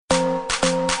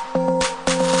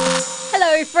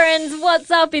Hello friends, what's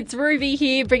up? It's Ruby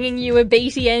here bringing you a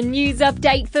BTN news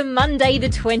update for Monday the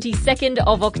 22nd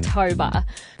of October.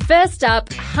 First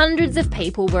up, hundreds of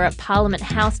people were at Parliament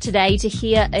House today to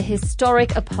hear a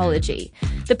historic apology.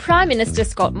 The Prime Minister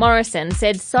Scott Morrison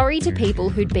said sorry to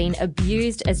people who'd been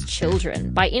abused as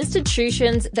children by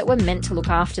institutions that were meant to look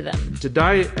after them.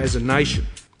 Today, as a nation,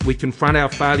 we confront our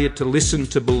failure to listen,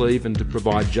 to believe and to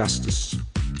provide justice.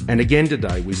 And again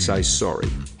today we say sorry.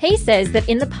 He says that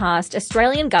in the past,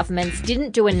 Australian governments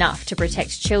didn't do enough to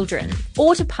protect children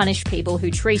or to punish people who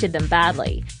treated them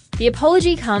badly. The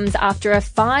apology comes after a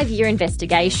 5-year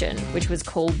investigation, which was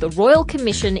called the Royal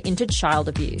Commission into Child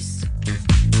Abuse.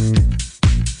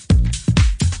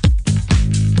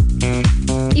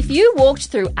 If you walked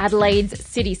through Adelaide's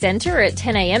city centre at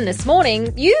 10 a.m. this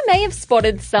morning, you may have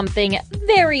spotted something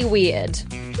very weird.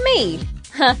 Me.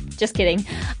 Just kidding.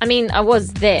 I mean, I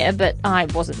was there, but I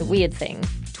wasn't the weird thing.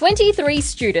 23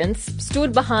 students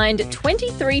stood behind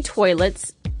 23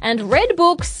 toilets and read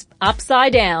books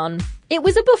upside down. It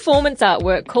was a performance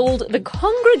artwork called The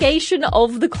Congregation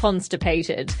of the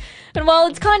Constipated. And while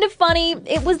it's kind of funny,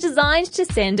 it was designed to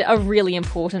send a really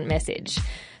important message.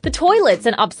 The toilets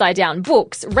and upside-down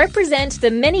books represent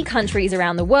the many countries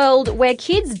around the world where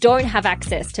kids don't have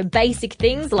access to basic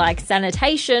things like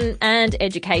sanitation and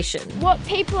education. What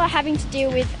people are having to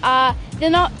deal with are they're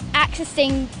not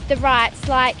accessing the rights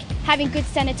like having good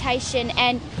sanitation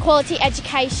and quality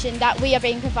education that we are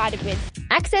being provided with.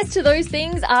 Access to those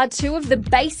things are two of the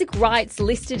basic rights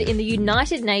listed in the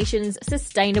United Nations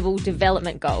Sustainable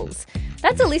Development Goals.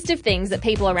 That's a list of things that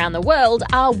people around the world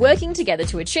are working together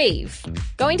to achieve.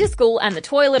 Going to school and the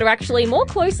toilet are actually more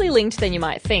closely linked than you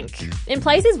might think. In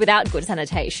places without good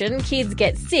sanitation, kids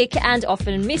get sick and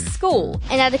often miss school.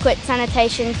 Inadequate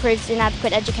sanitation proves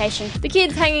inadequate education. The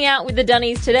kids hanging out with the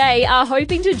Dunnies today are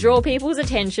hoping to draw people's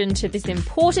attention to this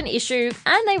important issue,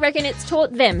 and they reckon it's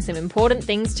taught them some important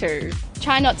things too.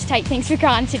 Try not to take things for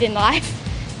granted in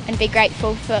life and be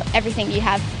grateful for everything you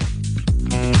have.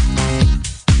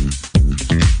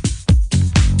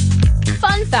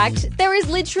 Fun fact, there is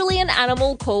literally an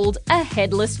animal called a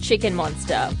headless chicken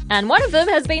monster, and one of them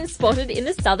has been spotted in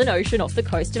the Southern Ocean off the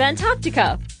coast of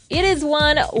Antarctica. It is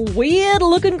one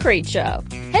weird-looking creature.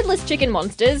 Headless chicken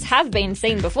monsters have been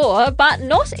seen before, but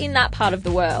not in that part of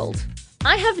the world.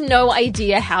 I have no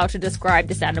idea how to describe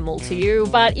this animal to you,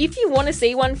 but if you want to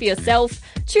see one for yourself,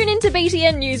 tune into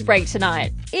BTN Newsbreak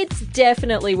tonight. It's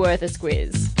definitely worth a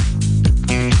squiz.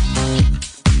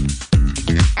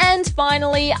 And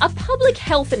finally, a public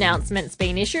health announcement's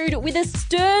been issued with a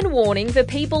stern warning for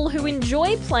people who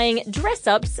enjoy playing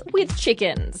dress-ups with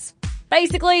chickens.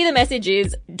 Basically, the message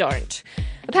is don't.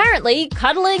 Apparently,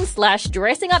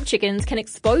 cuddling/dressing up chickens can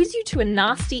expose you to a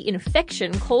nasty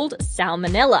infection called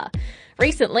salmonella.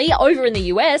 Recently, over in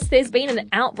the US, there's been an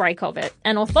outbreak of it,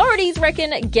 and authorities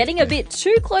reckon getting a bit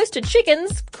too close to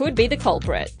chickens could be the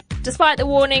culprit. Despite the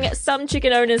warning, some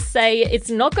chicken owners say it's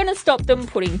not going to stop them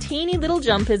putting teeny little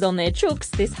jumpers on their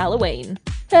chooks this Halloween.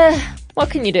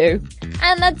 What can you do?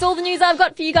 And that's all the news I've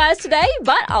got for you guys today,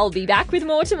 but I'll be back with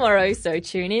more tomorrow, so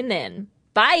tune in then.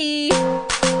 Bye!